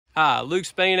Hi, Luke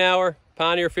Spainhour,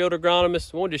 Pioneer Field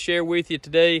Agronomist. I wanted to share with you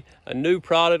today a new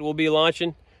product we'll be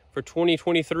launching for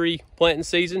 2023 planting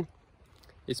season.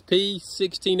 It's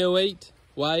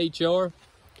P1608YHR,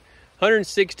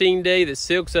 116 day that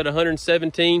silks at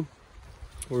 117.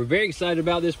 We're very excited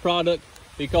about this product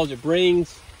because it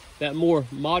brings that more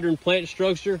modern plant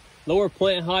structure, lower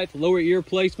plant height, lower ear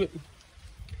placement,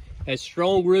 has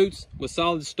strong roots with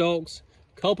solid stalks,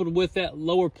 coupled with that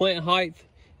lower plant height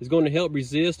is going to help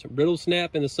resist brittle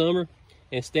snap in the summer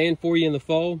and stand for you in the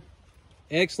fall.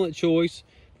 Excellent choice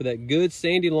for that good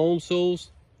sandy loam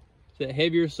soils, that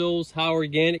heavier soils, high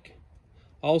organic.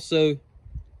 Also,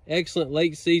 excellent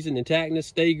late season intactness,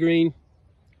 stay green.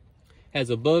 Has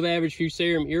above average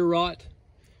fusarium ear rot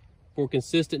for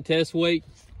consistent test weight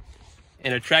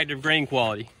and attractive grain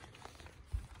quality.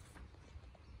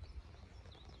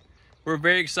 We're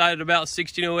very excited about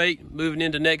 1608 moving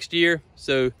into next year,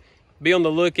 so be on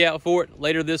the lookout for it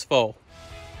later this fall.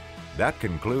 That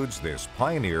concludes this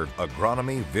Pioneer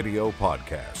Agronomy video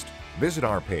podcast. Visit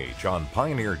our page on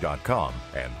pioneer.com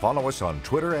and follow us on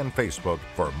Twitter and Facebook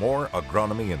for more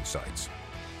agronomy insights.